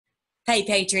Hey,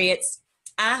 Patriots,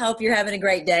 I hope you're having a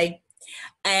great day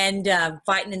and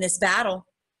fighting in this battle.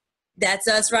 That's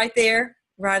us right there,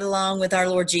 right along with our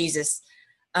Lord Jesus.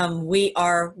 We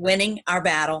are winning our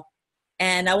battle.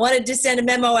 And I wanted to send a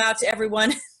memo out to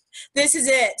everyone. This is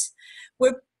it.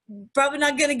 We're probably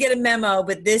not going to get a memo,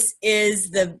 but this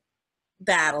is the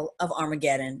battle of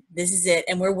Armageddon. This is it,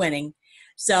 and we're winning.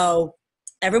 So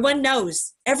everyone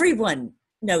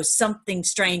knows something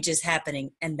strange is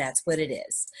happening, and that's what it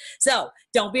is. So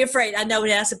don't be afraid. I know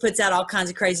NASA puts out all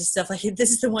kinds of crazy stuff. Like this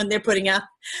is the one they're putting out.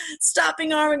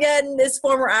 Stopping Armageddon. This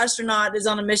former astronaut is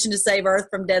on a mission to save Earth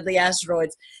from deadly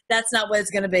asteroids. That's not what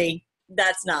it's going to be.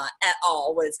 That's not at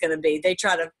all what it's going to be. They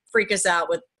try to freak us out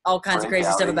with all kinds of crazy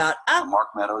stuff about Mark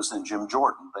Meadows and Jim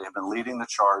Jordan. They have been leading the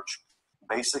charge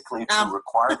basically to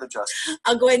require the justice.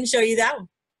 I'll go ahead and show you that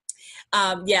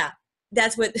one. Yeah,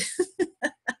 that's what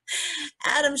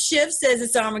Adam Schiff says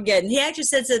it's Armageddon. He actually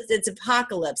says it's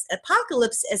apocalypse.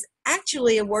 Apocalypse is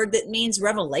actually a word that means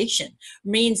revelation,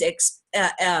 means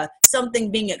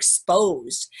something being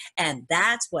exposed. And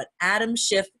that's what Adam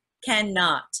Schiff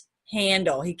cannot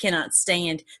handle. He cannot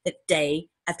stand that day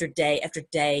after day after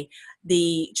day,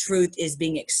 the truth is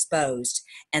being exposed.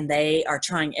 And they are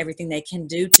trying everything they can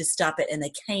do to stop it, and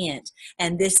they can't.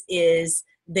 And this is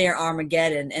their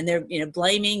Armageddon, and they're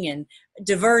blaming and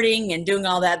diverting and doing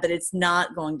all that, but it's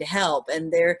not going to help.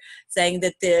 And they're saying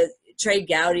that the Trey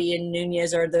Gowdy and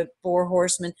Nunez are the four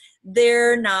horsemen.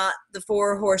 They're not the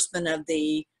four horsemen of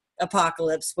the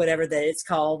apocalypse, whatever that it's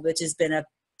called, which has been a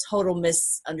total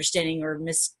misunderstanding or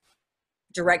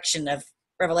misdirection of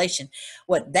revelation.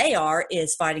 What they are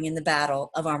is fighting in the battle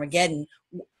of Armageddon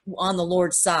on the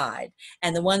Lord's side.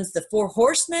 And the four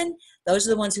horsemen, those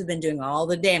are the ones who've been doing all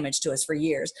the damage to us for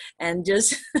years. And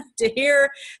just to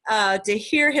hear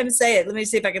him say it, let me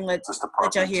see if I can let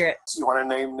y'all hear it. You want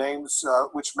to name names?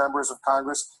 Which members of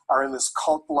Congress are in this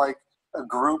cult-like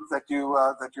group that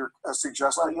you're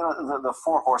suggesting? Well, the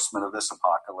four horsemen of this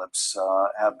apocalypse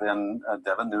have been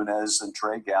Devin Nunes and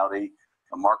Trey Gowdy,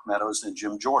 Mark Meadows, and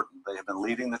Jim Jordan. They have been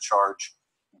leading the charge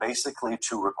basically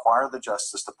to require the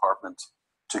Justice Department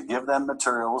to give them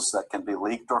materials that can be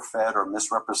leaked or fed or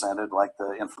misrepresented, like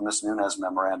the infamous Nunes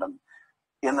memorandum,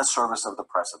 in the service of the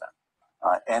president.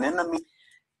 And in the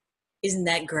Isn't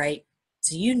that great?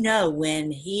 So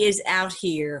when he is out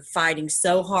here fighting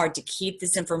so hard to keep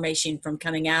this information from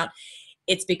coming out,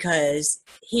 it's because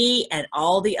he and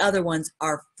all the other ones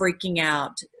are freaking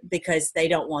out because they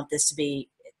don't want this to be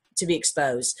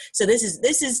exposed. So this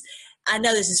is I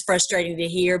know this is frustrating to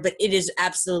hear, but it is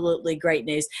absolutely great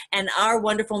news. And our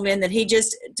wonderful men that he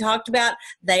just talked about,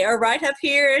 they are right up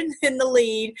here in the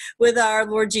lead with our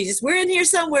Lord Jesus. We're in here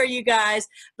somewhere, you guys.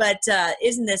 But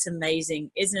isn't this amazing?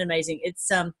 Isn't it amazing? It's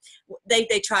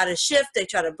they try to shift, they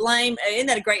try to blame. Isn't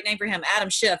that a great name for him,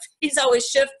 Adam Schiff? He's always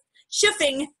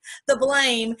shifting the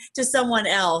blame to someone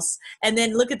else. And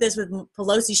then look at this with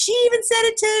Pelosi. She even said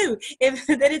it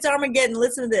too, that it's Armageddon.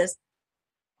 Listen to this.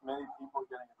 Many people are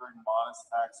getting a very modest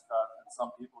tax cut, and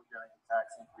some people are getting a tax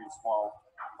increase, while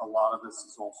a lot of this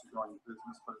is also going to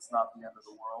business, but it's not the end of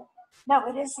the world. No,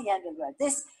 it is the end of the world.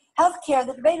 This healthcare,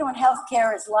 the debate on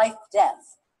healthcare is life,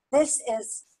 death. This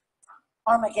is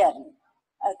Armageddon.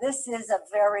 This is a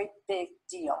very big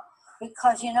deal,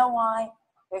 because you know why?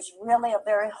 There's really a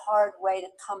very hard way to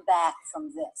come back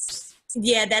from this.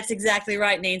 Yeah, that's exactly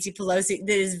right, Nancy Pelosi.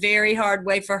 That is a very hard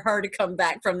way for her to come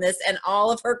back from this and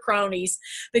all of her cronies,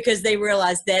 because they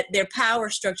realize that their power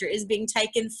structure is being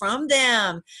taken from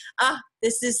them.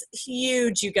 This is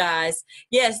huge, you guys.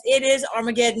 Yes, it is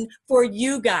Armageddon for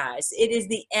you guys. It is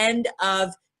the end of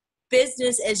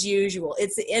business as usual.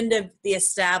 It's the end of the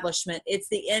establishment. It's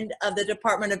the end of the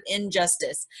Department of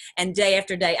Injustice. And day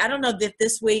after day, I don't know if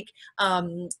this week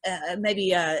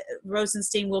maybe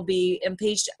Rosenstein will be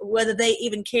impeached, whether they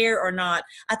even care or not.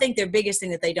 I think their biggest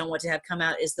thing that they don't want to have come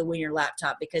out is the Wiener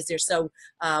laptop, because they're so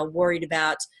worried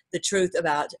about the truth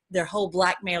about their whole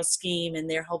blackmail scheme and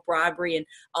their whole bribery and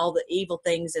all the evil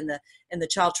things and the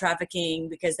child trafficking,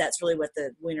 because that's really what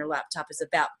the Wiener laptop is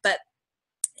about. But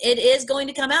it is going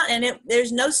to come out, and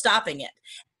there's no stopping it.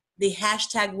 The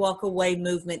hashtag walk away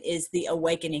movement is the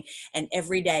awakening, and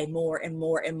every day more and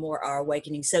more and more are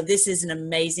awakening. So this is an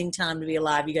amazing time to be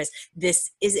alive, you guys. This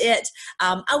is it.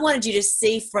 I wanted you to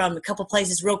see from a couple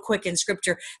places real quick in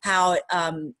scripture how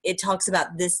it talks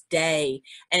about this day,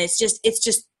 and it's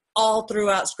just all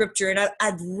throughout scripture. And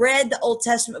I've read the Old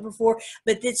Testament before,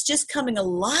 but it's just coming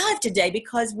alive today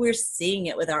because we're seeing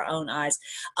it with our own eyes.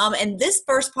 And this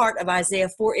first part of Isaiah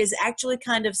 4 is actually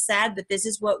kind of sad, but this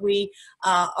is what we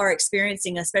are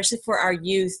experiencing, especially for our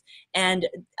youth. And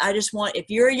I just want, if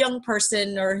you're a young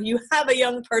person or you have a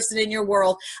young person in your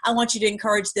world, I want you to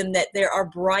encourage them that there are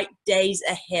bright days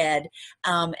ahead.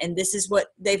 And this is what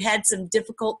they've had, some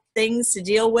difficult things to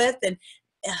deal with. And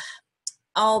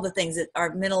all the things that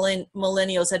our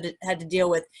millennials had to deal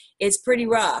with. It's pretty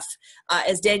rough.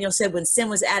 As Daniel said, when sin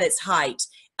was at its height,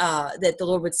 that the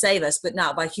Lord would save us, but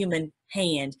not by human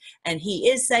hand. And he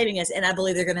is saving us. And I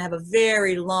believe they're going to have a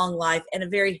very long life and a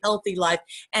very healthy life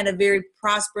and a very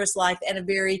prosperous life and a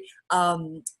very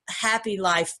happy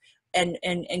life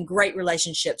and great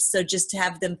relationships. So just to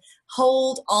have them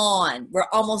hold on, we're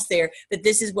almost there, but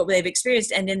this is what they've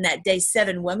experienced. And in that day,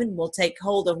 7 women will take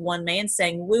hold of one man,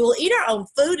 saying, we will eat our own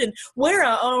food and wear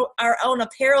our own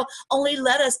apparel. Only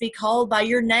let us be called by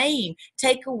your name.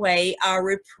 Take away our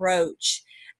reproach.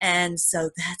 And so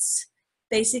that's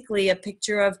basically a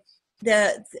picture of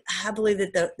I believe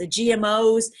that the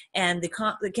GMOs and the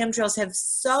chemtrails have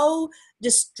so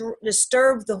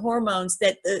disturbed the hormones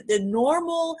that the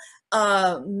normal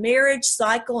marriage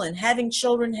cycle and having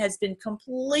children has been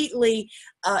completely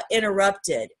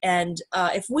interrupted. And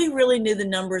if we really knew the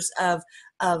numbers of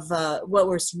what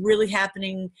was really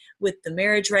happening with the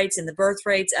marriage rates and the birth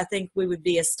rates, I think we would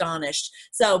be astonished.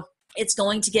 So it's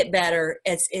going to get better.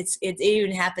 It's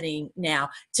even happening now.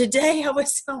 Today, I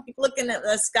was looking at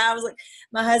the sky. I was like,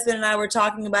 my husband and I were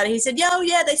talking about it. He said, "Yo,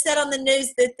 yeah, they said on the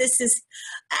news that this is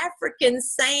African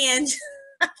sand."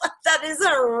 That is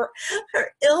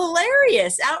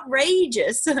hilarious,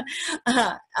 outrageous.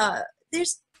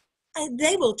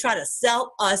 They will try to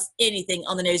sell us anything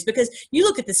on the news because you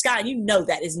look at the sky and you know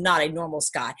that is not a normal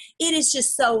sky. It is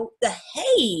just so, the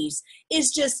haze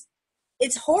is just,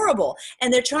 it's horrible.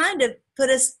 And they're trying to put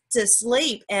us to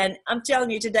sleep. And I'm telling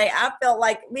you today, I felt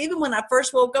like even when I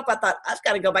first woke up, I thought I've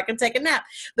got to go back and take a nap.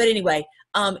 But anyway,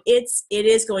 it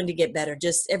is going to get better.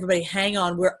 Just everybody hang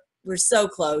on. We're so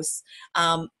close.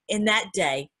 In that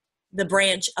day, the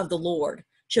branch of the Lord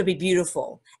shall be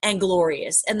beautiful and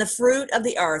glorious, and the fruit of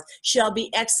the earth shall be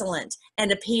excellent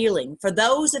and appealing for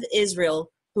those of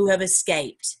Israel who have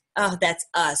escaped. Oh, that's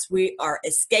us. We are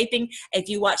escaping. If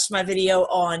you watched my video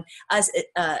on us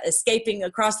escaping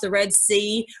across the Red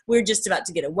Sea, we're just about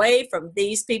to get away from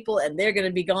these people, and they're going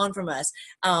to be gone from us.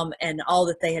 And all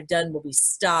that they have done will be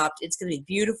stopped. It's going to be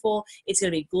beautiful. It's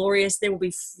going to be glorious. There will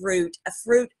be fruit, a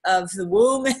fruit of the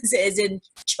womb, as in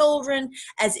children,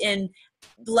 as in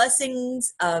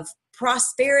blessings of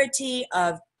prosperity,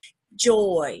 of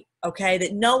joy, okay,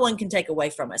 that no one can take away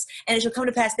from us. And it shall come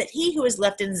to pass that he who is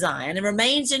left in Zion and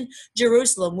remains in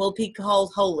Jerusalem will be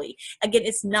called holy. Again,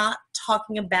 it's not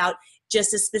talking about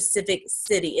just a specific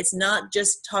city. It's not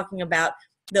just talking about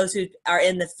those who are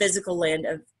in the physical land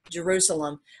of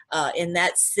Jerusalem, in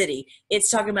that city. It's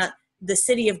talking about the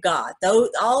city of God,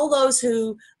 all those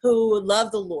who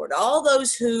love the Lord, all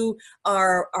those who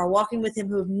are walking with him,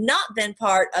 who have not been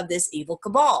part of this evil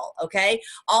cabal, okay?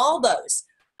 All those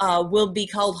will be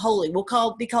called holy,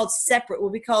 will be called separate, will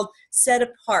be called set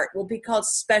apart, will be called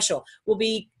special, will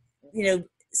be,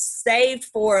 saved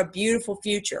for a beautiful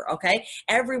future, okay?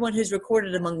 Everyone who's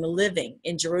recorded among the living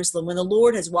in Jerusalem, when the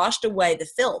Lord has washed away the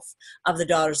filth of the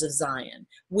daughters of Zion.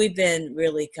 We've been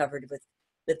really covered with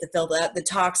the filth, the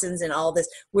toxins and all this.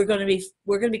 We're going to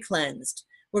be cleansed.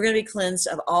 We're going to be cleansed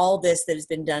of all this that has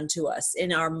been done to us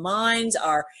in our minds,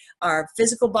 our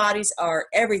physical bodies, our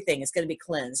everything is going to be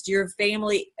cleansed. Your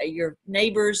family, your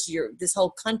neighbors, this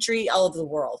whole country, all over the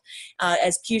world.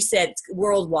 As Q said, it's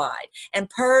worldwide. And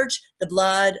purge the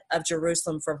blood of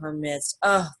Jerusalem from her midst.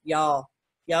 Oh, y'all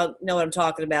know what I'm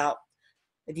talking about.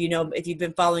 If you've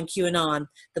been following QAnon,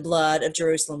 the blood of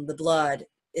Jerusalem, the blood,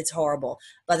 it's horrible.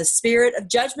 By the spirit of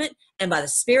judgment and by the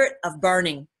spirit of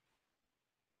burning.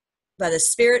 By the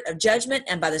spirit of judgment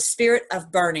and by the spirit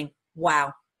of burning.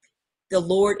 Wow. The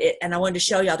Lord, and I wanted to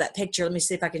show y'all that picture. Let me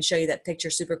see if I can show you that picture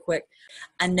super quick.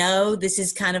 I know this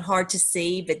is kind of hard to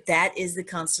see, but that is the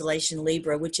constellation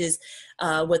Libra, which is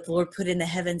what the Lord put in the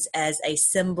heavens as a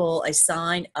symbol, a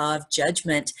sign of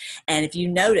judgment. And if you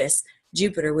notice,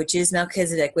 Jupiter, which is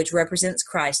Melchizedek, which represents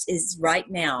Christ, is right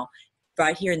now,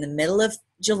 right here in the middle of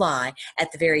July,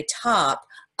 at the very top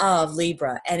of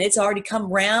Libra. And it's already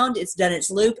come round, it's done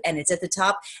its loop, and it's at the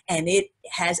top, and it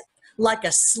has like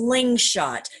a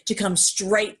slingshot to come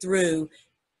straight through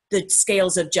the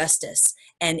scales of justice.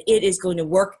 And it is going to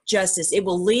work justice. It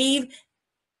will leave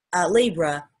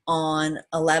Libra on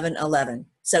 11/11.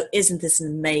 So isn't this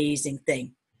an amazing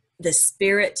thing? The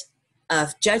spirit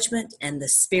of judgment and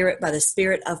by the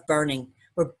spirit of burning.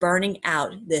 We're burning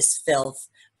out this filth,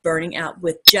 burning out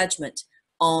with judgment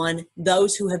on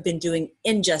those who have been doing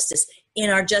injustice in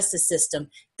our justice system.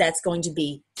 That's going to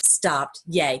be stopped.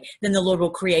 Yea. Then the Lord will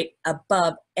create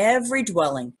above every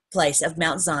dwelling place of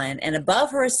Mount Zion and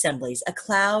above her assemblies a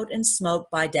cloud and smoke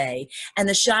by day and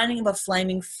the shining of a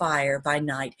flaming fire by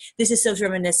night. This is so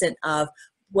reminiscent of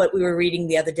what we were reading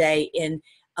the other day in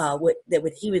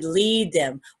he would lead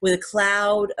them with a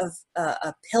cloud of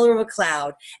a pillar of a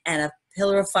cloud and a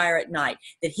pillar of fire at night,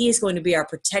 that he is going to be our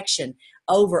protection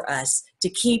over us to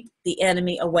keep the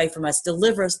enemy away from us.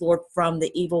 Deliver us, Lord, from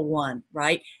the evil one,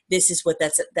 right? This is what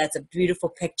that's a beautiful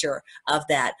picture of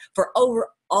that. For over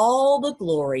all the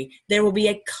glory, there will be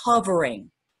a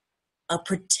covering, a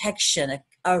protection,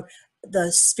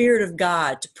 the Spirit of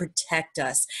God to protect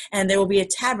us. And there will be a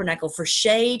tabernacle for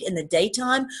shade in the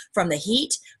daytime from the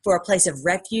heat, for a place of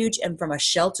refuge, and from a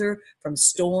shelter from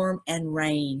storm and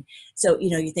rain. So,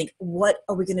 you think, what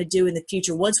are we going to do in the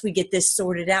future? Once we get this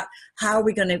sorted out, how are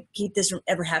we going to keep this from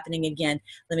ever happening again?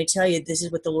 Let me tell you, this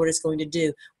is what the Lord is going to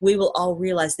do. We will all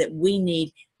realize that we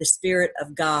need the Spirit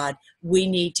of God. We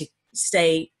need to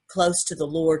stay close to the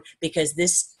Lord, because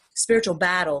this spiritual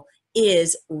battle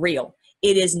is real.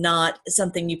 It is not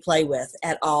something you play with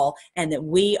at all, and that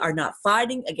we are not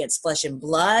fighting against flesh and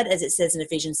blood, as it says in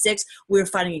Ephesians 6. We're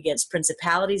fighting against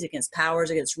principalities, against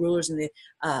powers, against rulers in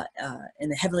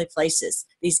the heavenly places,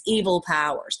 these evil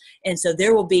powers. And so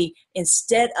there will be,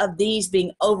 instead of these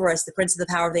being over us, the prince of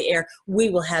the power of the air, we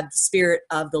will have the Spirit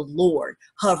of the Lord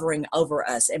hovering over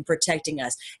us and protecting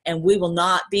us. And we will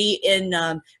not be in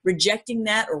rejecting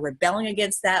that or rebelling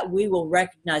against that. We will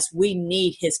recognize we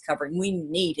need his covering. We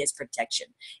need his protection.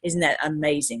 Isn't that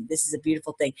amazing? This is a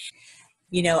beautiful thing.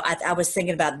 I was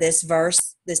thinking about this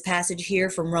passage here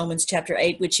from Romans chapter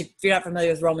 8, which if you're not familiar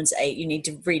with Romans 8, you need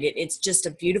to read it. It's just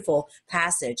a beautiful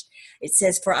passage. It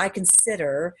says, "For I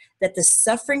consider that the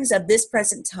sufferings of this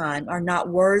present time are not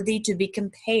worthy to be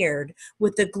compared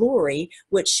with the glory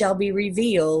which shall be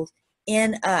revealed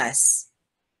in us."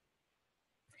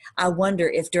 I wonder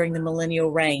if during the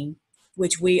millennial reign,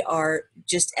 which we are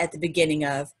just at the beginning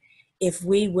of, if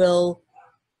we will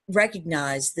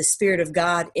recognize the Spirit of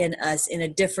God in us in a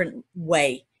different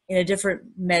way, in a different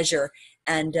measure,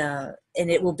 and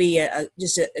it will be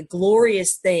just a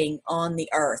glorious thing on the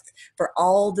earth for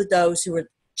all those who are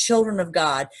children of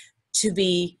God to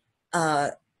be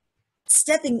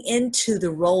stepping into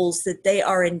the roles that they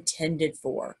are intended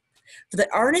for. For the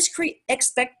earnest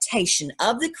expectation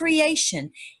of the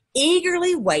creation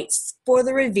eagerly waits for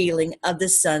the revealing of the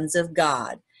sons of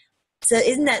God. So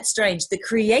isn't that strange? The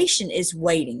creation is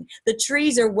waiting. The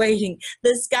trees are waiting.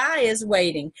 The sky is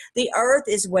waiting. The earth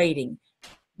is waiting.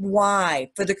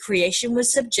 Why? For the creation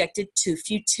was subjected to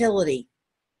futility.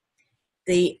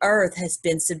 The earth has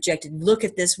been subjected. Look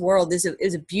at this world. It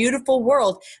is a beautiful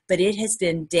world, but it has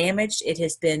been damaged. It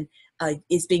has been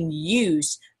is being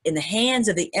used in the hands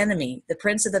of the enemy, the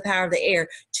prince of the power of the air,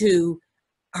 to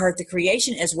hurt the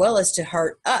creation as well as to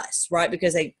hurt us, right?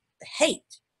 Because they hate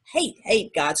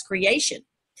God's creation.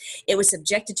 It was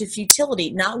subjected to futility,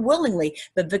 not willingly,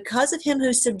 but because of him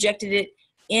who subjected it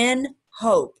in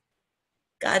hope.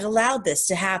 God allowed this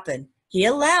to happen. He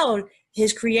allowed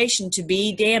his creation to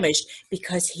be damaged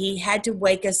because he had to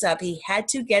wake us up. He had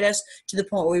to get us to the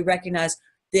point where we recognize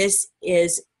this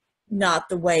is not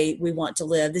the way we want to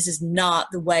live. This is not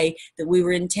the way that we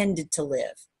were intended to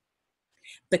live.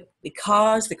 But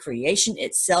because the creation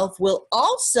itself will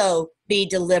also be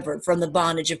delivered from the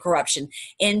bondage of corruption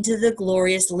into the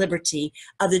glorious liberty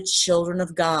of the children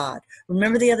of God.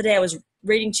 Remember the other day I was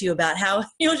reading to you about how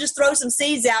you'll just throw some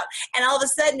seeds out and all of a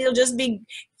sudden it'll just be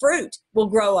fruit will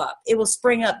grow up. It will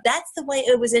spring up. That's the way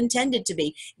it was intended to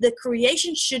be. The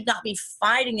creation should not be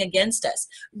fighting against us.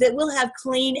 That we'll have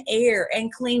clean air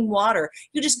and clean water.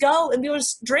 You just go and be able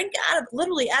to drink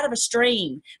literally out of a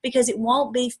stream, because it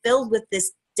won't be filled with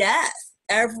this death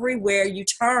everywhere you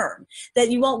turn,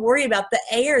 that you won't worry about the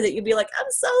air, that you'll be like,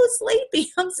 I'm so sleepy,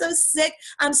 I'm so sick,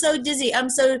 I'm so dizzy, I'm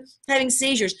so having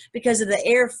seizures because of the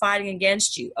air fighting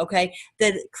against you. Okay,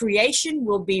 the creation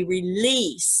will be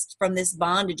released from this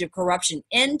bondage of corruption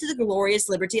into the glorious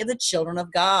liberty of the children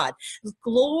of God.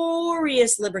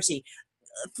 Glorious liberty,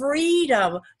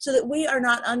 freedom, so that we are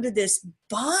not under this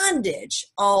bondage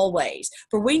always.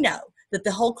 For we know that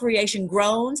the whole creation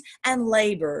groans and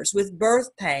labors with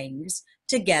birth pangs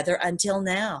together until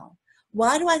now.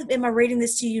 Why am I reading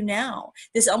this to you now?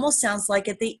 This almost sounds like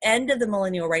at the end of the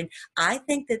millennial reign. I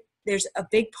think that there's a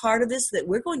big part of this that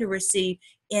we're going to receive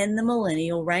in the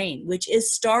millennial reign, which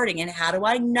is starting. And how do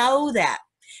I know that?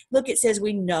 Look, it says,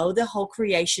 we know the whole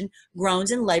creation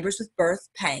groans and labors with birth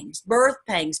pangs. Birth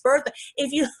pangs.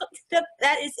 If you look,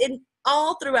 that is in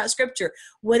all throughout Scripture.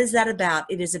 What is that about?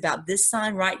 It is about this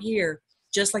sign right here.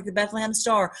 Just like the Bethlehem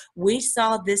star, we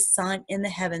saw this sign in the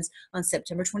heavens on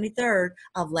September 23rd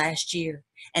of last year.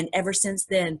 And ever since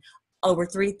then, over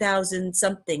 3,000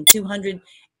 something, 200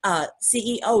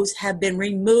 CEOs have been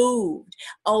removed.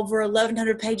 Over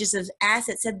 1,100 pages of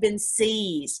assets have been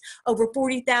seized. There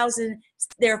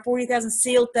are 40,000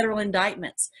 sealed federal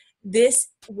indictments. This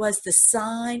was the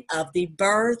sign of the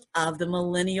birth of the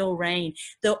millennial reign.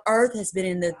 The earth has been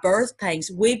in the birth pangs.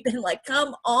 We've been like,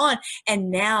 come on. And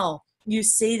now you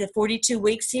see the 42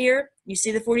 weeks here. You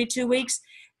see the 42 weeks.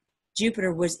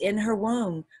 Jupiter was in her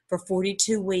womb for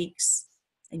 42 weeks.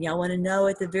 And y'all want to know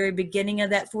at the very beginning of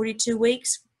that 42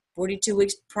 weeks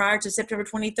prior to September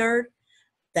 23rd,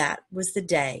 that was the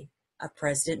day of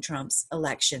President Trump's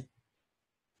election.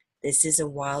 This is a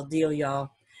wild deal,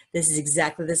 y'all. This is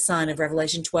exactly the sign of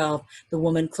Revelation 12. The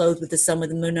woman clothed with the sun, with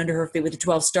the moon under her feet, with the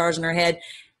 12 stars on her head.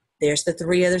 There's the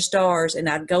 3 other stars. And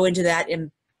I'd go into that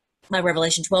in my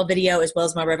Revelation 12 video, as well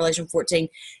as my Revelation 14.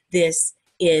 This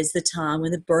is the time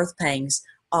when the birth pangs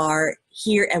are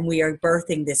here and we are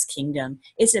birthing this kingdom.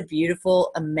 It's a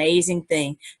beautiful, amazing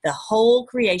thing. The whole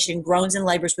creation groans and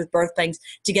labors with birth pangs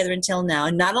together until now.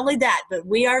 And not only that, but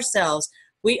we ourselves,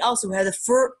 we also have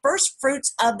the first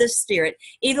fruits of the Spirit.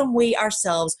 Even we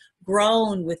ourselves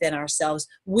groan within ourselves.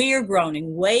 We're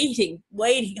groaning, waiting,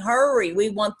 hurry. We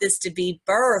want this to be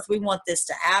birth. We want this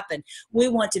to happen. We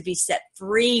want to be set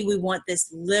free. We want this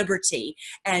liberty.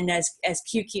 And as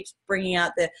Q keeps bringing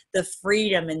out the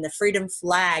freedom and the freedom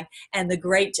flag and the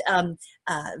great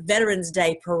Veterans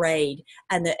Day parade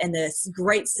and the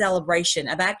great celebration.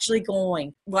 I'm actually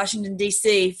going Washington,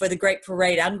 D.C. for the great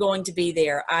parade. I'm going to be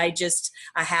there. I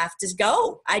have to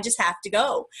go. I just have to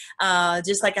go.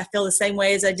 Just like I feel the same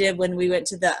way as I did when we went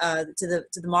to the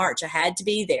march. I had to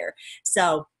be there.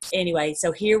 So anyway,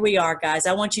 so here we are, guys.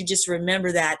 I want you to just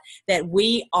remember that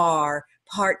we are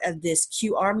part of this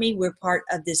Q army. We're part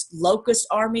of this locust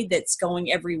army that's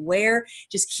going everywhere.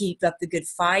 Just keep up the good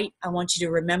fight. I want you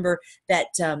to remember that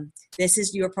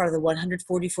you're part of the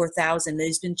 144,000 that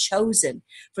has been chosen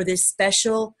for this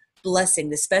special blessing,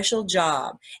 the special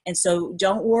job. And so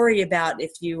don't worry about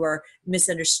if you are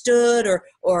misunderstood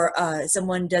or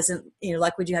someone doesn't,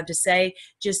 like what you have to say.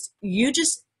 Just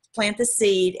plant the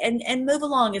seed and move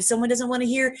along. If someone doesn't want to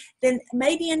hear, then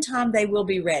maybe in time they will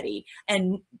be ready.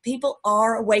 And people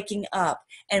are waking up.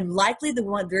 And likely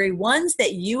the very ones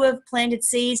that you have planted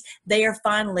seeds, they are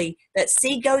finally, that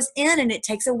seed goes in and it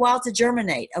takes a while to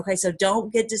germinate. Okay, so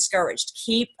don't get discouraged.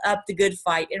 Keep up the good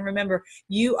fight. And remember,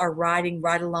 you are riding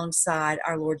right alongside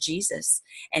our Lord Jesus.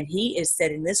 And he is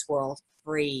setting this world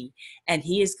free, and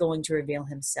he is going to reveal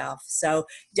himself. So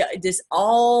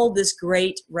all this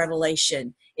great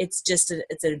revelation, it's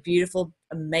a beautiful,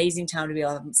 amazing time to be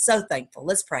alive. I'm so thankful.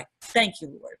 Let's pray. Thank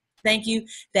you, Lord. Thank you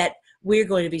that we're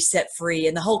going to be set free,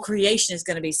 and the whole creation is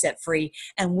going to be set free,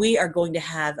 and we are going to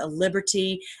have a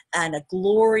liberty and a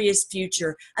glorious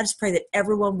future. I just pray that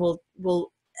everyone will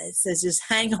it says just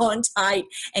hang on tight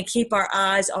and keep our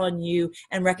eyes on you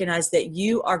and recognize that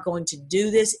you are going to do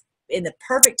this in the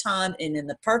perfect time and in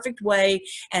the perfect way.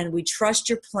 And we trust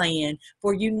your plan,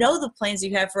 for you know the plans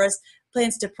you have for us,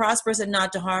 plans to prosper us and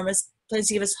not to harm us, plans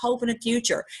to give us hope in the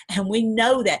future. And we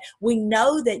know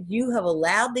that you have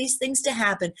allowed these things to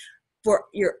happen for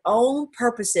your own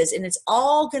purposes. And it's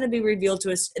all going to be revealed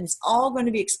to us, and it's all going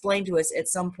to be explained to us at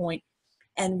some point.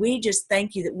 And we just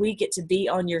thank you that we get to be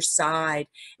on your side.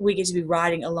 We get to be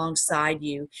riding alongside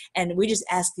you. And we just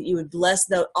ask that you would bless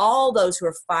all those who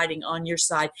are fighting on your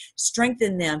side.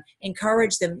 Strengthen them,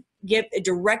 encourage them,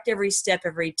 direct every step,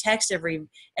 every text, every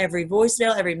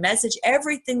voicemail, every message,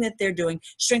 everything that they're doing.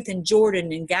 Strengthen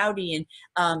Jordan and Gowdy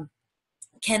and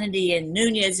Kennedy and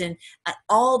Nunez and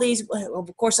all these,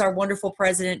 of course, our wonderful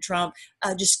President Trump.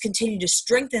 Just continue to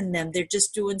strengthen them. They're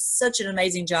just doing such an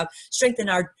amazing job. Strengthen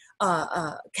our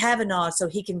Kavanaugh so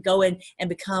he can go in and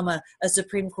become a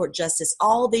Supreme Court justice.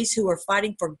 All these who are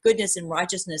fighting for goodness and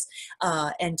righteousness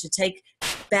and to take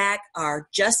back our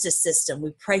justice system,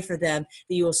 we pray for them,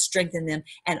 that you will strengthen them.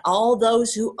 And all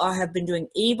those who have been doing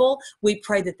evil, we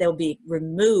pray that they'll be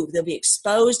removed, they'll be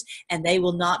exposed, and they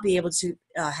will not be able to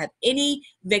have any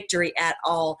victory at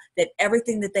all, that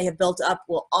everything that they have built up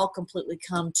will all completely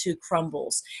come to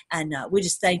crumbles. And we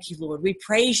just thank you, Lord. We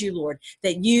praise you, Lord,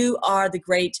 that you are the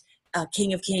great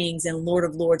King of Kings and Lord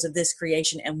of Lords of this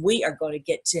creation, and we are going to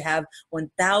get to have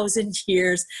 1,000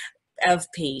 years of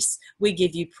peace. We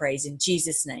give you praise in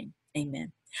Jesus' name.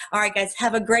 Amen. All right, guys,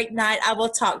 have a great night. I will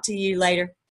talk to you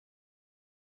later.